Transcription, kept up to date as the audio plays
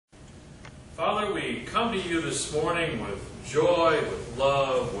Father, we come to you this morning with joy, with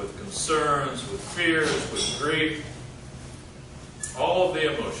love, with concerns, with fears, with grief, all of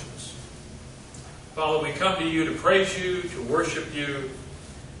the emotions. Father, we come to you to praise you, to worship you,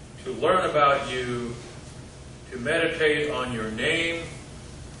 to learn about you, to meditate on your name,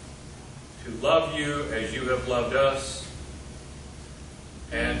 to love you as you have loved us,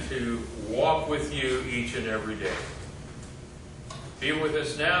 and to walk with you each and every day. Be with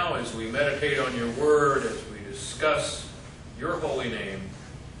us now as we meditate on your word, as we discuss your holy name,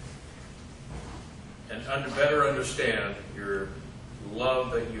 and better understand your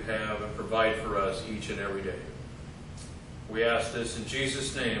love that you have and provide for us each and every day. We ask this in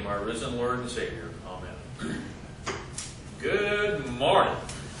Jesus' name, our risen Lord and Savior. Amen. Good morning.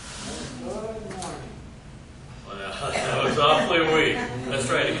 Good morning. Well, that was awfully weak. Let's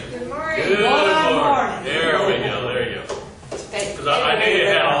try it again. Good morning. Good morning. There we go. There you go. Because I knew you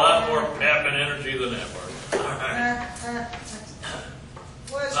had a lot more pep and energy than that part. All right.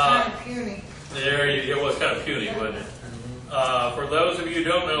 Was kind of puny. It was kind of puny, wasn't it? For those of you who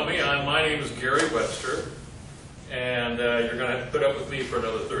don't know me, my name is Gary Webster, and you're going to have to put up with me for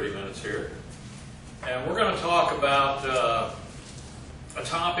another 30 minutes here. And we're going to talk about a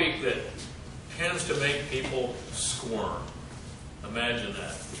topic that tends to make people squirm. Imagine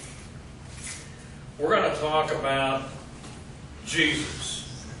that. We're going to talk about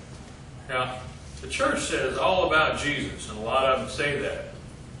Jesus. Now, the church says all about Jesus, and a lot of them say that.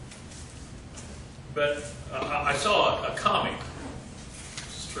 But I saw a comic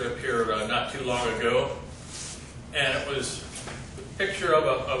strip here not too long ago, and it was a picture of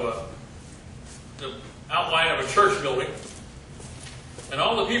the outline of a church building, and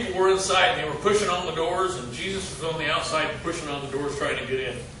all the people were inside, and they were pushing on the doors, and Jesus was on the outside pushing on the doors trying to get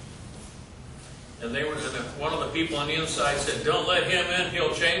in. And one of the people on the inside said, "Don't let him in,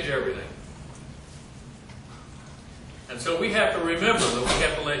 he'll change everything." And so we have to remember that we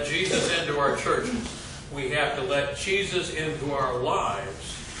have to let Jesus into our churches. We have to let Jesus into our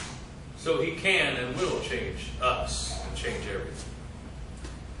lives so he can and will change us and change everything.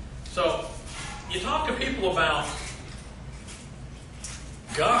 So, you talk to people about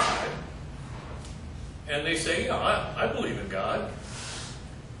God, and they say, "Yeah, I believe in God."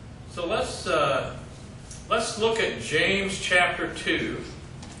 So let's look at James chapter 2,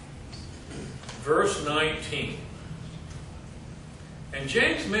 verse 19. And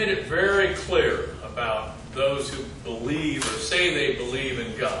James made it very clear about those who believe or say they believe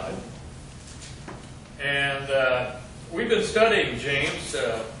in God. And we've been studying James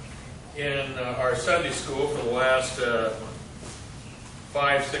in our Sunday school for the last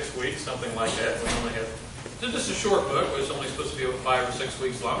 5-6 weeks, something like that. We only have this is a short book. It's only supposed to be about 5 or 6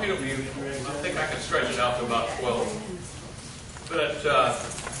 weeks long. I think I can stretch it out to about 12. But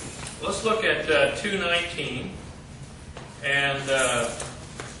let's look at 2:19. And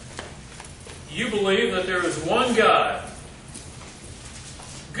you believe that there is one God.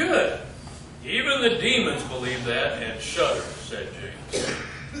 Good. Even the demons believe that and shudder, said James.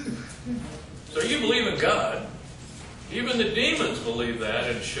 So you believe in God. Even the demons believe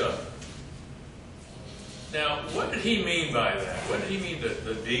that and shudder. Now, what did he mean by that? What did he mean that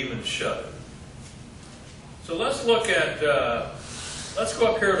the demons shudder? So let's look at, let's go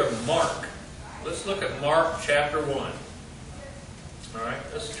up here to Mark. Let's look at Mark chapter 1. All right,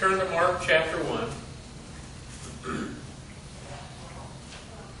 let's turn to Mark chapter 1.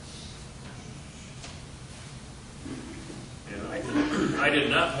 I did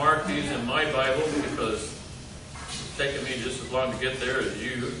not mark these in my Bible because it's taken me just as long to get there as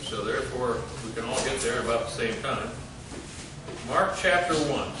you, so therefore we can all get there about the same time. Mark chapter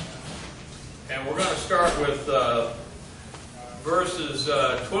 1. And we're going to start with verses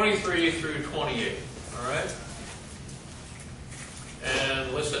 23 through 28. All right?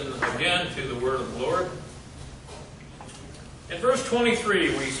 And listen again to the word of the Lord. In verse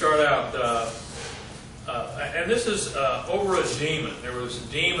 23, we start out, and this is over a demon. There was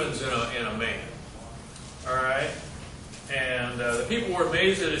demons in a man. All right? And the people were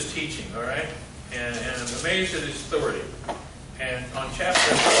amazed at his teaching, all right? And amazed at his authority. And on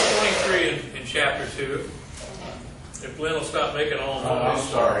chapter 23 in chapter 2, if Glenn will stop making all noise. I'm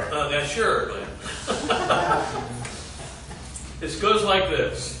sorry. That's sure, Glenn. This goes like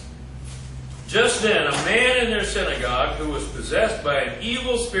this. Just then, a man in their synagogue who was possessed by an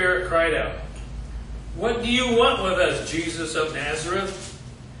evil spirit cried out, "What do you want with us, Jesus of Nazareth?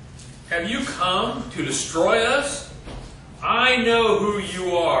 Have you come to destroy us? I know who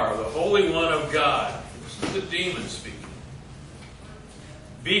you are, the Holy One of God." This is the demon speaking.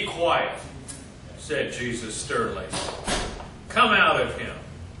 "Be quiet," said Jesus sternly. "Come out of him."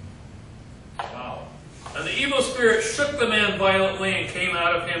 spirit shook the man violently and came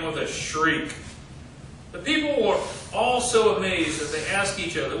out of him with a shriek. The people were all so amazed that they asked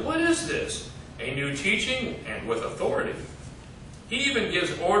each other, "What is this? A new teaching and with authority. He even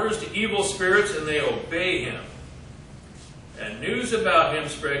gives orders to evil spirits and they obey him." And news about him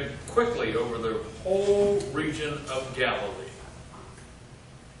spread quickly over the whole region of Galilee.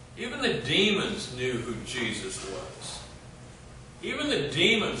 Even the demons knew who Jesus was. Even the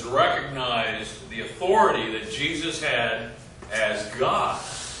demons recognized the authority that Jesus had as God.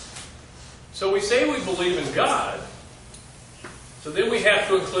 So we say we believe in God, so then we have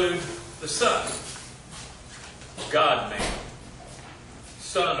to include the Son. God-man.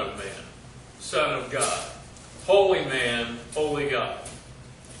 Son of man. Son of God. Holy man, holy God.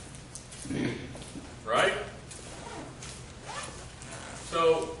 Right?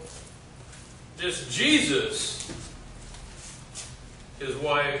 So, this Jesus is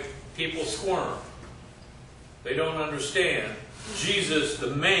why people squirm. They don't understand Jesus, the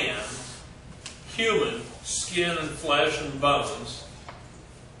man, human, skin and flesh and bones,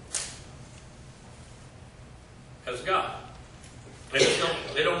 as God.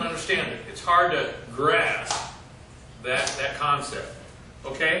 They don't understand it. It's hard to grasp that concept.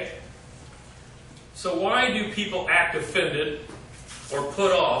 Okay? So why do people act offended or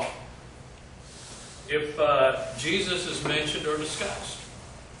put off if Jesus is mentioned or discussed?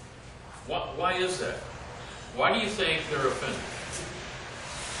 Why is that? Why do you think they're offended?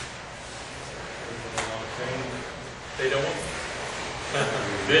 They don't want.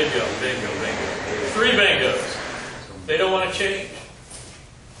 Bingo. 3 bingos. They don't want to change.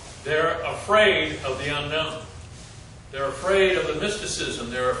 They're afraid of the unknown. They're afraid of the mysticism.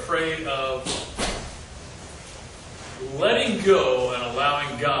 They're afraid of letting go and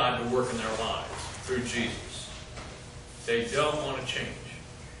allowing God to work in their lives through Jesus. They don't want to change.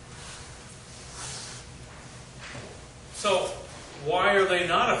 So, why are they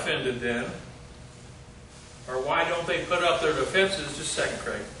not offended then? Or why don't they put up their defenses? Just a second,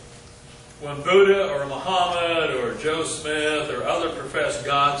 Craig. When Buddha or Muhammad or Joe Smith or other professed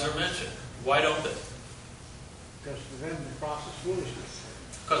gods are mentioned, why don't they? Because for them the cross is foolishness.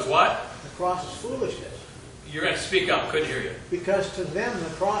 Because what? The cross is foolishness. You're going to speak up, couldn't hear you. Because to them the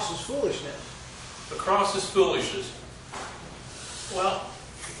cross is foolishness. The cross is foolishness. Well,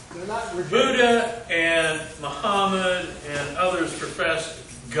 They're not rejecting. Buddha and Muhammad and others professed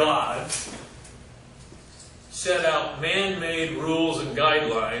gods set out man-made rules and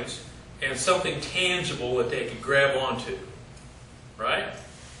guidelines and something tangible that they could grab onto. Right?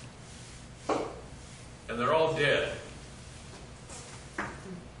 And they're all dead.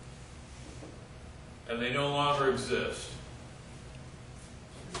 And they no longer exist.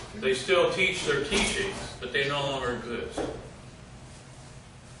 They still teach their teachings, but they no longer exist.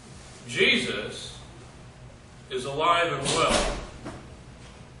 Jesus is alive and well.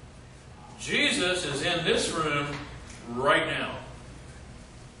 Jesus is in this room right now.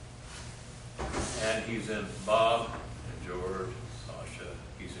 And he's in Bob and George, Sasha,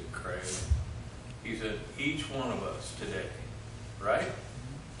 he's in Craig. He's in each one of us today. Right?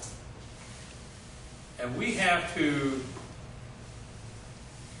 And we have to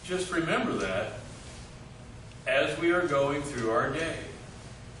just remember that as we are going through our day.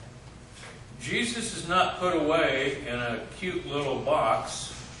 Jesus is not put away in a cute little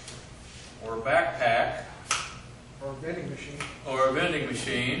box or a backpack Or a vending machine. or a vending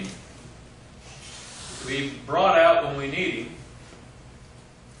machine to be brought out when we need him.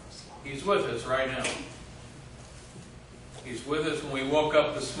 He's with us right now. He's with us when we woke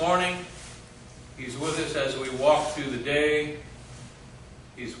up this morning. He's with us as we walk through the day.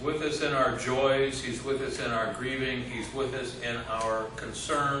 He's with us in our joys. He's with us in our grieving. He's with us in our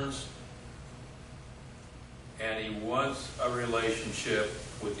concerns. And he wants a relationship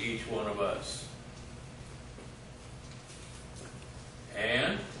with each one of us.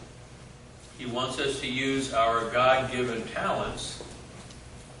 And he wants us to use our God-given talents.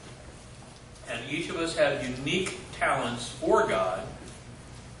 And each of us have unique talents for God.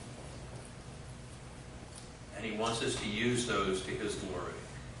 And he wants us to use those to his glory.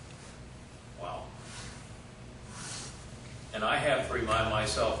 Wow. And I have to remind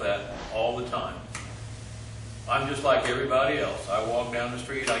myself that all the time. I'm just like everybody else. I walk down the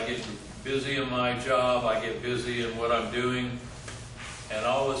street, I get busy in my job, I get busy in what I'm doing, and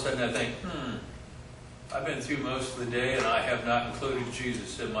all of a sudden I think, I've been through most of the day and I have not included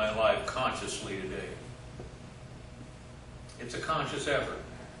Jesus in my life consciously today. It's a conscious effort.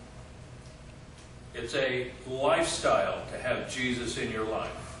 It's a lifestyle to have Jesus in your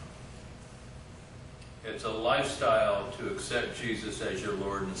life. It's a lifestyle to accept Jesus as your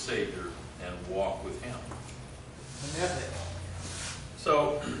Lord and Savior and walk with him. an ethic.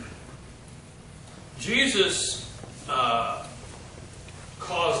 So, Jesus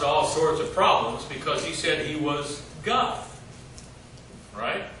caused all sorts of problems because he said he was God.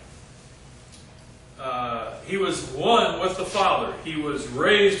 Right? He was one with the Father. He was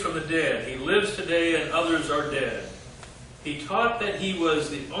raised from the dead. He lives today and others are dead. He taught that he was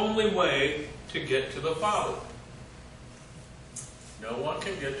the only way to get to the Father. No one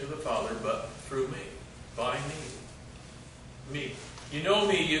can get to the Father but through me, by me. Me. You know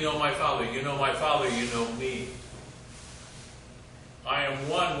me, you know my Father. You know my Father, you know me. I am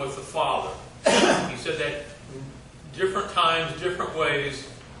one with the Father. He said that different times, different ways,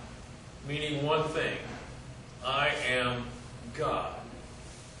 meaning one thing. I am God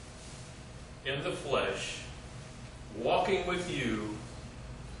in the flesh, walking with you,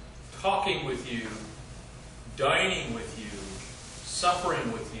 talking with you, dining with you,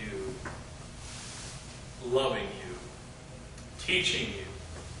 suffering with you, loving you, teaching you.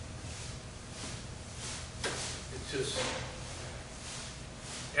 It's just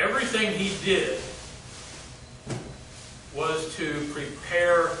everything he did was to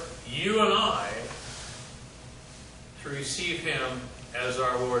prepare you and I to receive him as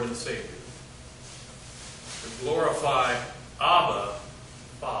our Lord and Savior. To glorify Abba,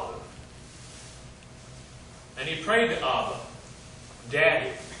 Father. And he prayed to Abba,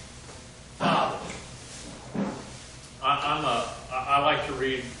 Daddy, Father. I like to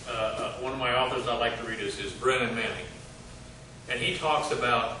read, one of my authors I like to read is Brennan Manning. And he talks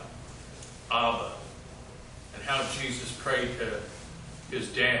about Abba and how Jesus prayed to his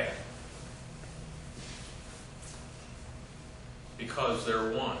dad. Because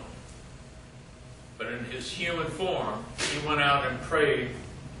they're one. But in his human form, he went out and prayed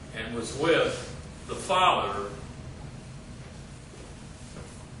and was with the Father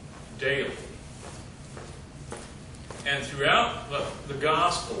daily. And throughout the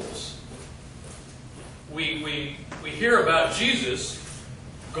Gospels, we hear about Jesus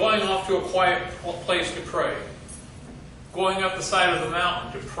going off to a quiet place to pray, going up the side of the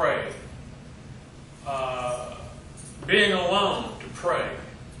mountain to pray, being alone to pray,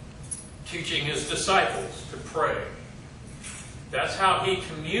 teaching his disciples to pray. That's how he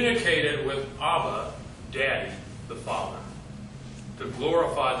communicated with Abba, Daddy, the Father. To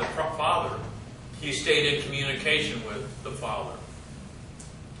glorify the Father, he stayed in communication with the Father.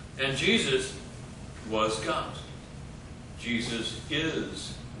 And Jesus was God. Jesus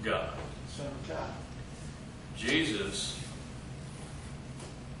is God. Son of God. Jesus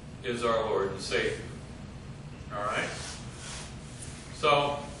is our Lord and Savior. All right?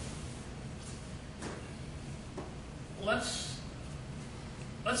 So, let's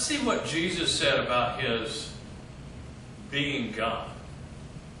see what Jesus said about his being God.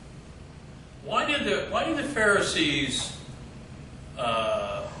 Why did the Pharisees,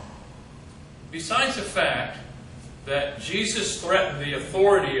 besides the fact that Jesus threatened the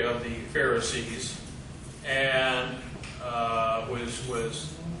authority of the Pharisees and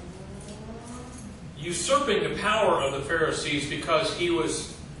was usurping the power of the Pharisees because he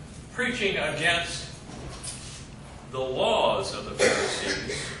was preaching against the laws of the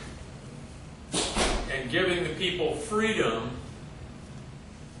Pharisees and giving the people freedom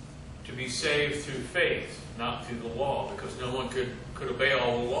to be saved through faith, not through the law, because no one could obey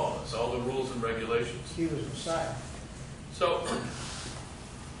all the laws, all the rules and regulations. He was Messiah. So,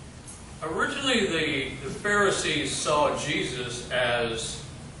 originally the Pharisees saw Jesus as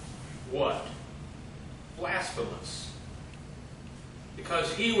what? Blasphemous.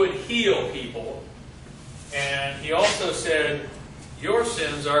 Because he would heal people, and he also said, your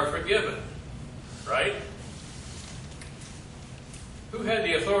sins are forgiven. Right? Who has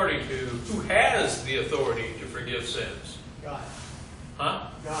the authority to forgive sins? God. Huh?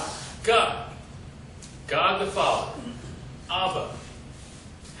 God. God. God the Father. Abba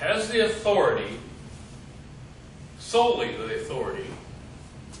has the authority, solely the authority,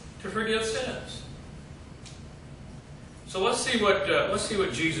 to forgive sins. So let's see what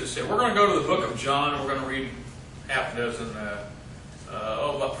Jesus said. We're going to go to the book of John. We're going to read half a dozen,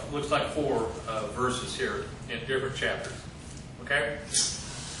 looks like 4 verses here in different chapters. Okay?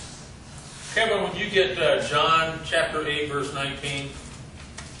 Kevin, would you get John chapter 8, verse 19?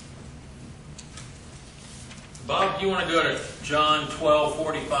 Bob, do you want to go to John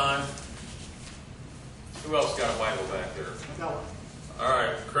 12:45? Who else got a Bible back there? No. All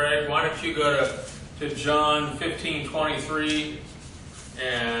right, Craig, why don't you go to John 15:23?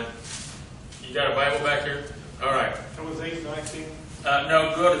 And you got a Bible back here? All right. That was 8:19.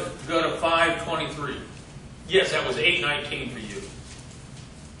 No, go to 5:23. Yes, that was 8:19 for you.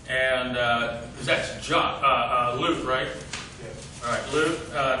 And that's John, Luke, right? Yes. All right, Luke,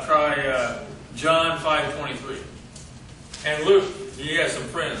 try John 5:23. And Luke, you got some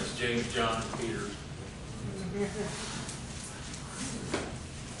friends, James, John, Peter.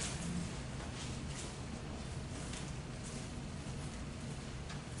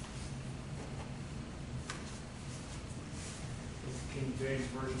 King James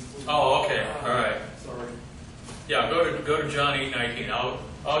Version. Please. Oh, okay, all right. Sorry. Yeah, go to John 8:19.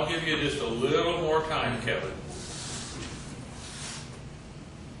 I'll give you just a little more time, Kevin.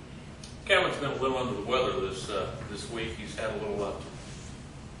 Kevin's been a little under the weather this week. He's had a little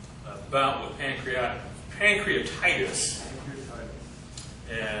bout with pancreatitis,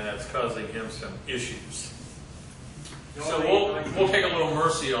 and that's causing him some issues. So we'll take a little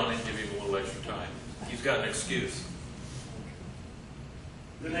mercy on him and give him a little extra time. He's got an excuse.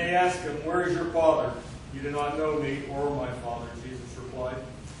 Then they asked him, "Where is your father? You do not know me or my Father." Jesus replied,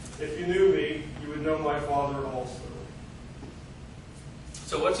 "If you knew me, you would know my Father also."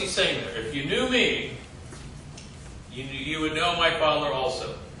 So what's he saying there? If you knew me, you would know my Father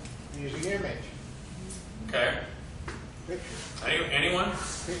also. Using image. Okay? Picture. Anyone?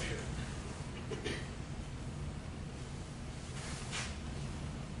 Picture.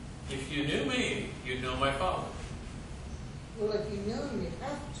 If you knew me, you'd know my Father. Well, if you knew him, you'd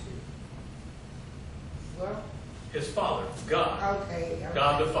have to. Well, His Father, God. okay.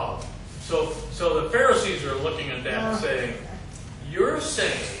 God the Father. So the Pharisees are looking at that and saying, you're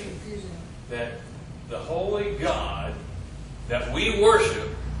saying Confusing. that the holy God that we worship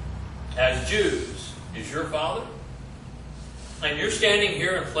as Jews is your Father? And you're standing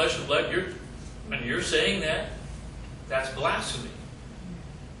here in flesh and blood, and you're saying that? That's blasphemy.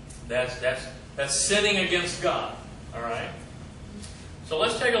 That's sinning against God. All right? So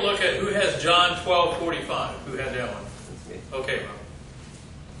let's take a look at who has John 12:45. Who had that one? That's me. Okay, Ron.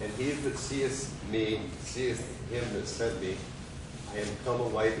 And he that seeth me, seeth him that sent me. I am come a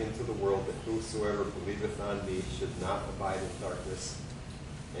light into the world, that whosoever believeth on me should not abide in darkness.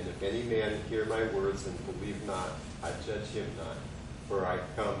 And if any man hear my words and believe not, I judge him not. For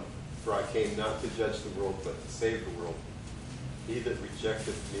I came not to judge the world, but to save the world. He that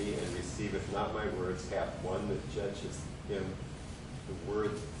rejecteth me and receiveth not my words hath one that judgeth him. The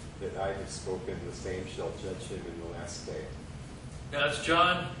word that I have spoken, the same shall judge him in the last day. Now that's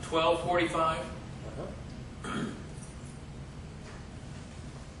John 12:45.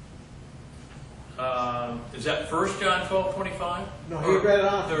 Is that 1 John 12:25? No, he read it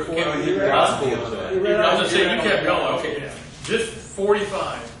off There- before. yeah, He read it Gospel off. of John. He read it I was off. going to say, you kept going. Okay, just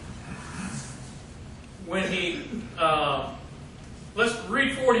 45. When he, let's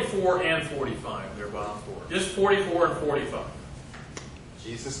read 44 and 45 there, Bob. Just 44 and 45.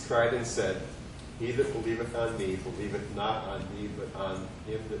 Jesus cried and said, He that believeth on me, believeth not on me, but on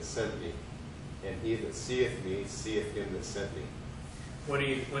him that sent me. And he that seeth me, seeth him that sent me. When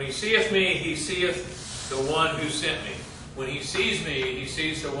he seeth me, he seeth the one who sent me. When he sees me, he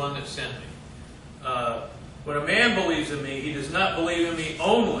sees the one that sent me. When a man believes in me, he does not believe in me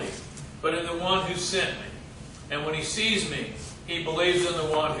only, but in the one who sent me. And when he sees me, he believes in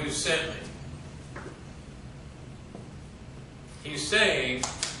the one who sent me. He's saying,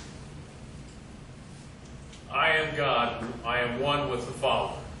 I am God, I am one with the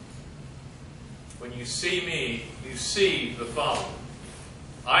Father. When you see me, you see the Father.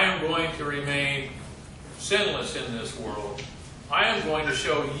 I am going to remain sinless in this world. I am going to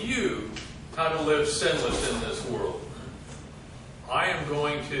show you how to live sinless in this world. I am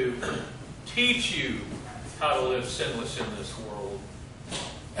going to teach you how to live sinless in this world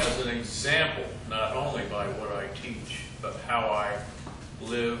as an example, not only by what I teach, but how I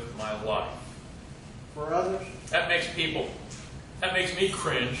live my life. For others, That makes me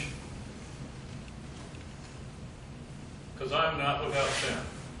cringe. Because I'm not without sin.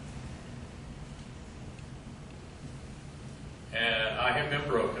 And I have been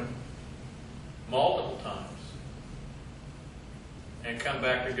broken multiple times and come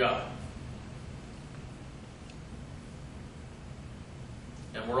back to God.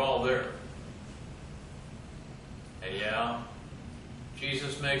 And we're all there. And yeah,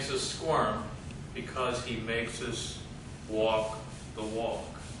 Jesus makes us squirm because he makes us walk the walk.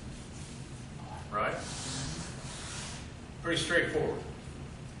 Right? Pretty straightforward.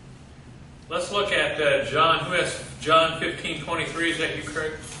 Let's look at John. Who has John 15:23? Is that you,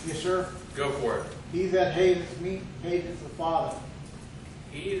 Craig? yes, sir. Go for it. He that hateth me, hateth the Father.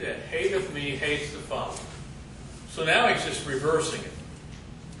 He that hateth me hates the Father. So now he's just reversing it.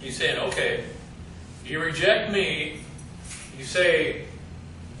 He's saying, okay, you reject me. You say,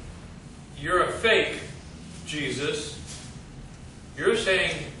 you're a fake, Jesus. You're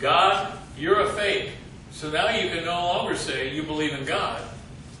saying, God, you're a fake. So now you can no longer say you believe in God.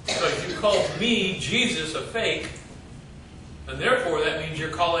 Because you called me, Jesus, a fake. And therefore that means you're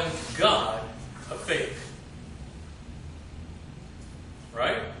calling God a fake.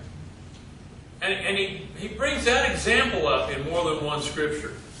 Right? And he brings that example up in more than one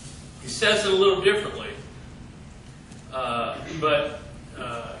scripture. He says it a little differently. But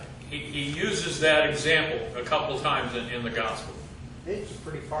he uses that example a couple of times in the gospel. It's a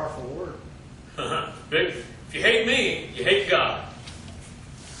pretty powerful word. If you hate me, you hate God.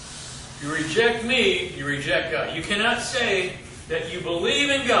 If you reject me, you reject God. You cannot say that you believe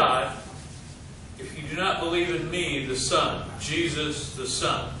in God if you do not believe in me, the Son, Jesus, the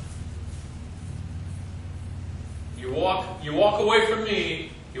Son. You walk away from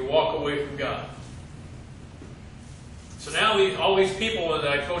me, you walk away from God. So now all these people that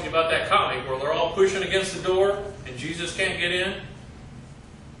I told you about that comic where they're all pushing against the door and Jesus can't get in,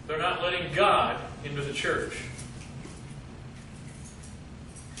 they're not letting God into the church.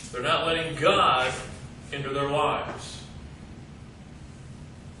 They're not letting God into their lives.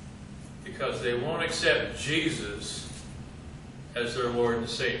 Because they won't accept Jesus as their Lord and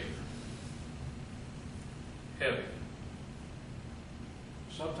Savior. Heavy.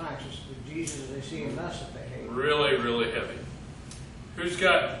 Sometimes it's the Jesus they see in us that they hate. Really, really heavy. Who's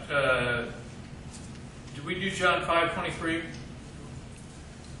got, did we do John 5:23?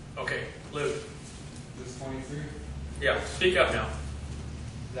 Okay, Luke. Verse 23. Yeah, speak up now.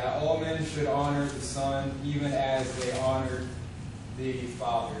 That all men should honor the Son, even as they honored the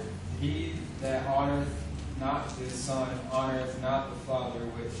Father. He that honoreth not the Son honoreth not the Father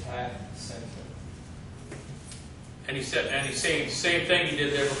which hath sent him. And he's saying the same thing he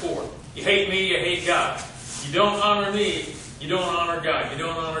did there before. You hate me, you hate God. You don't honor me, you don't honor God. You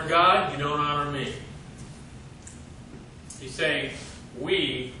don't honor God, you don't honor me. He's saying,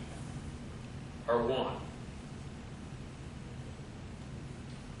 we are one.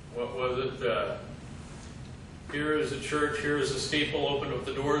 What was it? Here is a church, here is a steeple, open up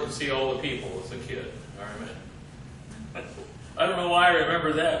the doors and see all the people as a kid. Amen. I don't know why I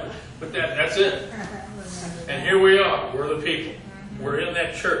remember that, but that's it. And here we are. We're the people. We're in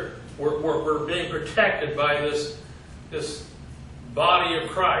that church. We're being protected by this body of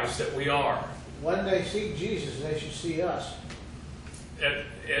Christ that we are. When they see Jesus, they should see us.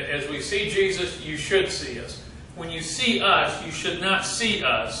 As we see Jesus, you should see us. When you see us, you should not see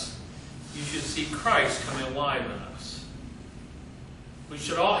us. You should see Christ coming alive in us. We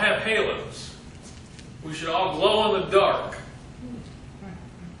should all have halos. We should all glow in the dark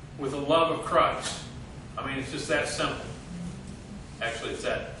with the love of Christ. I mean, it's just that simple. Actually, it's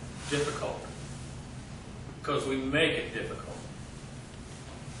that difficult. Because we make it difficult.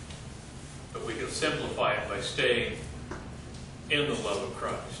 But we can simplify it by staying in the love of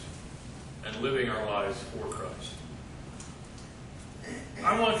Christ and living our lives for Christ.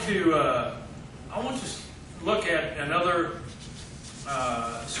 I want to look at another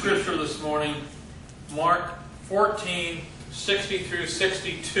scripture this morning, Mark 14, 60 through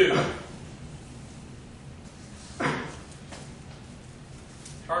 62.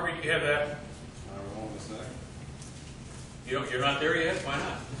 Harvey, do you have that? Hold a second. You're not there yet? Why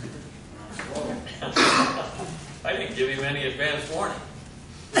not? I didn't give him any advance warning.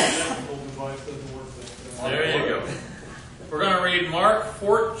 Technical device doesn't work that way. There you go. We're going to read Mark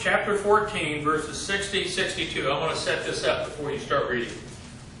chapter 14, verses 60, 62. I want to set this up before you start reading.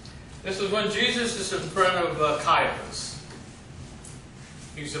 This is when Jesus is in front of Caiaphas.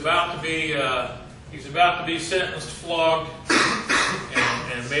 He's about to be sentenced, flogged,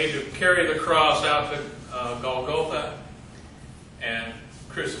 and made to carry the cross out to Golgotha and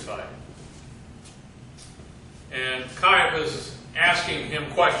crucified. And Caiaphas is asking him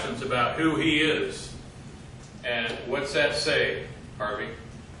questions about who he is. And what's that say, Harvey?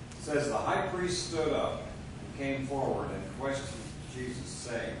 It says, the high priest stood up and came forward and questioned Jesus,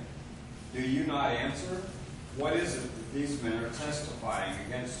 saying, do you not answer? What is it that these men are testifying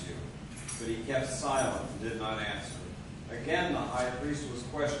against you? But he kept silent and did not answer. Again the high priest was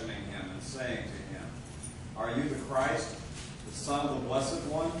questioning him and saying to him, are you the Christ, the Son of the Blessed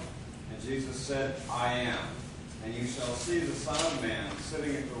One? And Jesus said, I am. And you shall see the Son of Man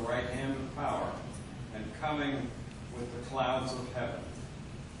sitting at the right hand of power, and coming with the clouds of heaven.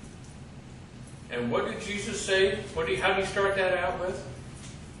 And what did Jesus say? How did he start that out with?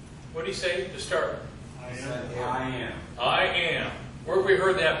 What did he say to start? He said, I am. I am. Where have we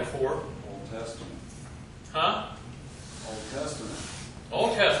heard that before? Old Testament. Huh? Old Testament.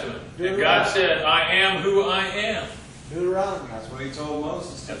 Old Testament. And God said, I am who I am. Deuteronomy. That's what he told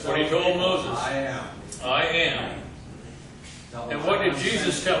Moses. That's what he told Moses. I am. I am. And what did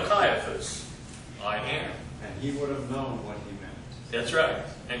Jesus tell Caiaphas? I am. And he would have known what he meant. That's right.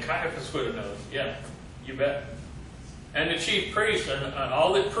 And Caiaphas would have known. Yeah, you bet. And the chief priests and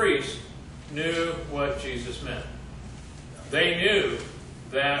all the priests knew what Jesus meant. They knew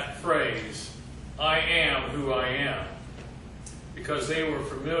that phrase, I am who I am, because they were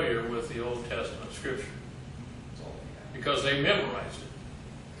familiar with the Old Testament Scripture. Because they memorized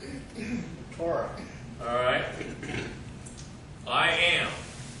it. Torah. All right? I am.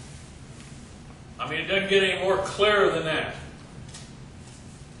 I mean, it doesn't get any more clear than that.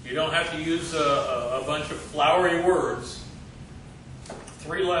 You don't have to use a bunch of flowery words.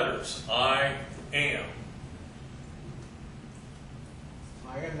 3 letters. I am.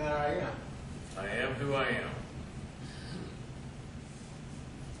 I am that I am. I am who I am.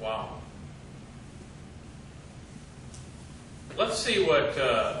 Wow. Let's see what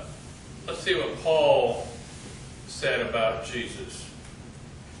Paul said about Jesus.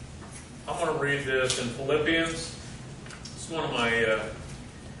 I'm going to read this in Philippians. It's one of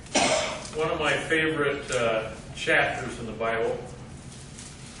my favorite chapters in the Bible.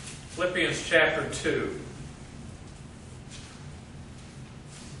 Philippians chapter 2.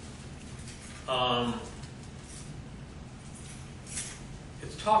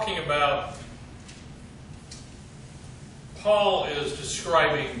 It's talking about, Paul is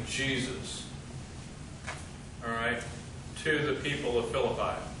describing Jesus, all right, to the people of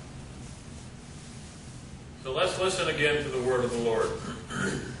Philippi. So let's listen again to the word of the Lord.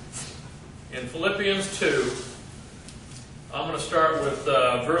 In Philippians 2, I'm going to start with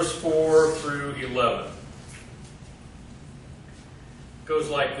verse 4 through 11. It goes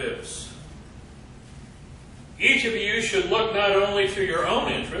like this. Each of you should look not only to your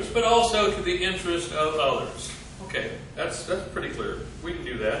own interest, but also to the interest of others. Okay, that's pretty clear. We can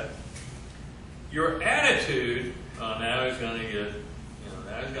do that. Your attitude, now he's going to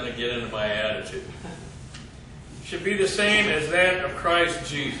get into my attitude. Should be the same as that of Christ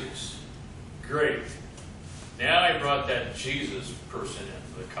Jesus. Great. Now I brought that Jesus person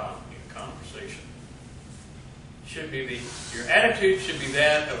into the conversation. Your attitude should be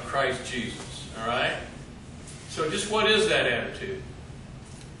that of Christ Jesus. All right? So just what is that attitude?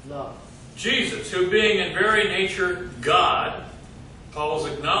 Love. Jesus, who being in very nature God, Paul's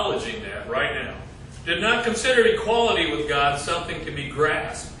acknowledging that right now, did not consider equality with God something to be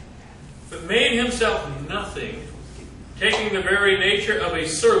grasped, but made himself nothing, taking the very nature of a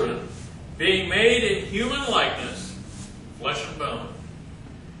servant, being made in human likeness, flesh and bone,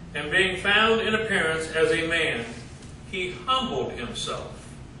 and being found in appearance as a man, he humbled himself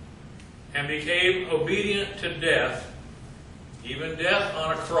and became obedient to death, even death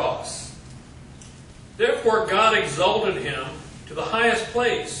on a cross. Therefore God exalted him to the highest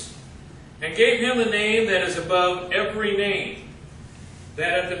place and gave him the name that is above every name,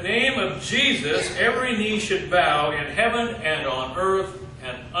 that at the name of Jesus every knee should bow in heaven and on earth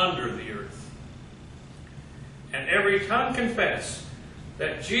and under the earth, and every tongue confess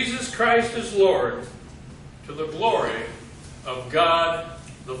that Jesus Christ is Lord, to the glory of God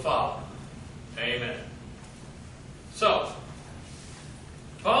the Father. Amen. So,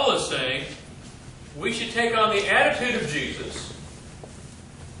 Paul is saying we should take on the attitude of Jesus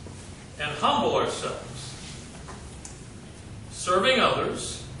and humble ourselves, serving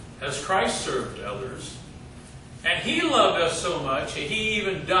others as Christ served others. And he loved us so much, he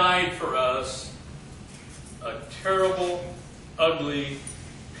even died for us a terrible, ugly,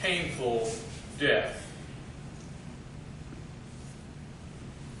 painful death.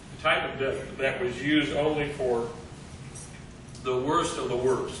 The type of death that was used only for the worst of the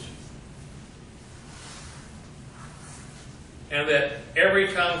worst. And that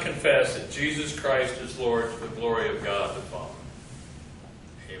every tongue confess that Jesus Christ is Lord, to the glory of God the Father.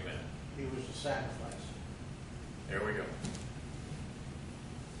 Amen. He was the sacrifice. There we go.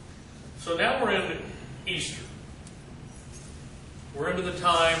 So now we're into Easter. We're into the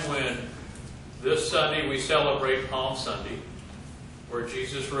time when this Sunday we celebrate Palm Sunday, where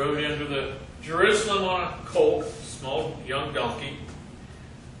Jesus rode into the Jerusalem on a colt, small young donkey,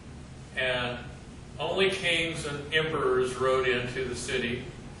 and only kings and emperors rode into the city.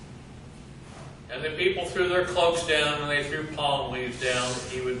 And the people threw their cloaks down and they threw palm leaves down.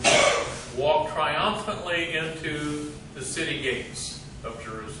 He would walk triumphantly into the city gates of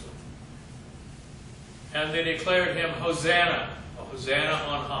Jerusalem. And they declared him Hosanna, Hosanna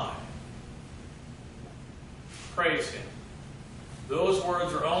on high. Praise him. Those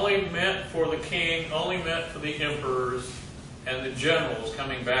words are only meant for the king, only meant for the emperors and the generals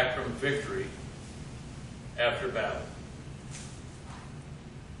coming back from victory after battle.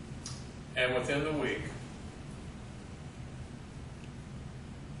 And within the week,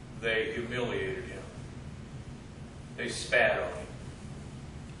 they humiliated him. They spat on him.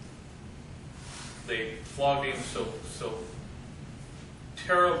 They flogged him so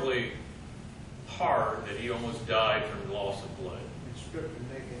terribly hard that he almost died from the loss of blood. And stripped him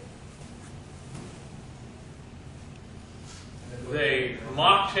naked. They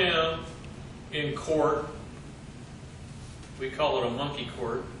mocked him in court. We call it a monkey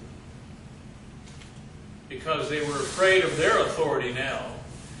court, because they were afraid of their authority now.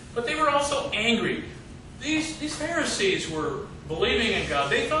 But they were also angry. These Pharisees were believing in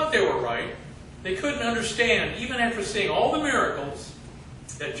God. They thought they were right. They couldn't understand, even after seeing all the miracles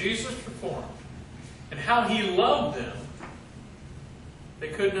that Jesus performed and how he loved them, they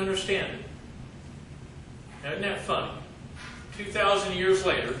couldn't understand it. Now, isn't that funny? 2,000 years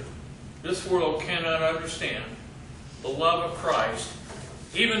later, this world cannot understand the love of Christ,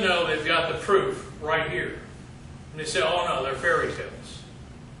 even though they've got the proof right here. And they say, oh no, they're fairy tales.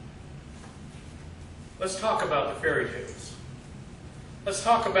 Let's talk about the fairy tales. Let's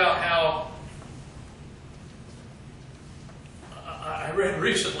talk about how I read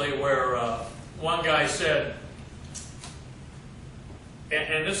recently where one guy said,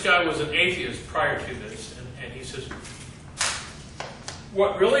 and this guy was an atheist prior to this, and he says,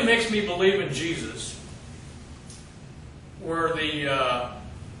 what really makes me believe in Jesus were the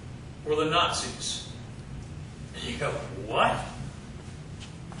Nazis. And you go, what?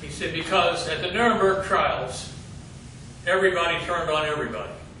 He said, because at the Nuremberg trials, everybody turned on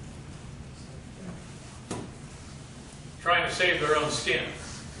everybody, trying to save their own skin.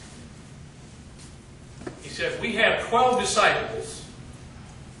 He said, we have 12 disciples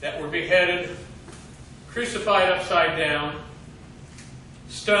that were beheaded, crucified upside down,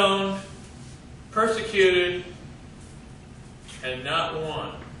 stoned, persecuted, and not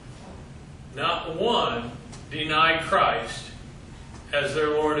one denied Christ as their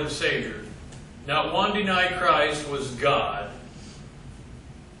Lord and Savior. Not one denied Christ was God.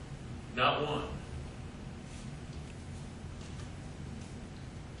 Not one.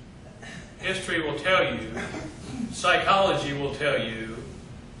 History will tell you, psychology will tell you,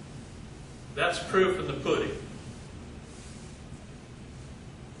 that's proof in the pudding.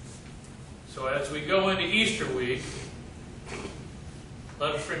 So as we go into Easter week,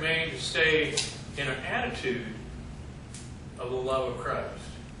 let us remain to stay in an attitude of the love of Christ.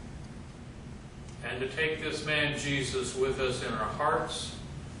 And to take this man Jesus with us in our hearts,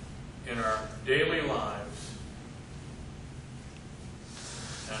 in our daily lives,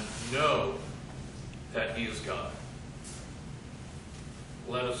 and know that he is God.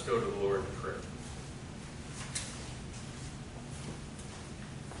 Let us go to the Lord in prayer.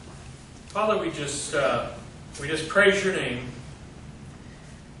 Father, we just praise your name.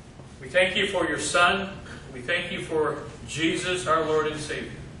 We thank you for your Son. We thank you for Jesus, our Lord and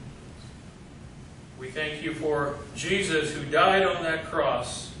Savior. We thank you for Jesus who died on that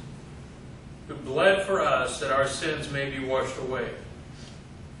cross, who bled for us that our sins may be washed away.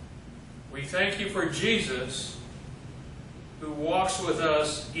 We thank you for Jesus who walks with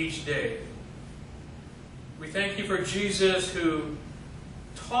us each day. We thank you for Jesus who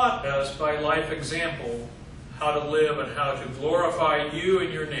taught us by life example how to live and how to glorify you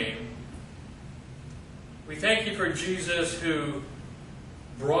and your name. We thank you for Jesus who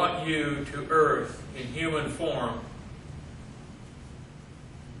brought you to earth in human form,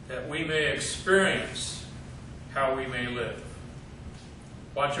 that we may experience how we may live.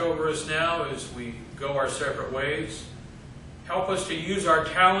 Watch over us now as we go our separate ways. Help us to use our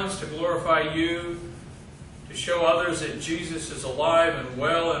talents to glorify you, to show others that Jesus is alive and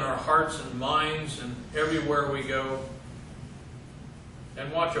well in our hearts and minds and everywhere we go.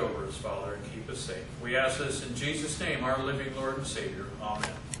 And watch over us, Father, and keep us safe. We ask this in Jesus' name, our living Lord and Savior. Amen.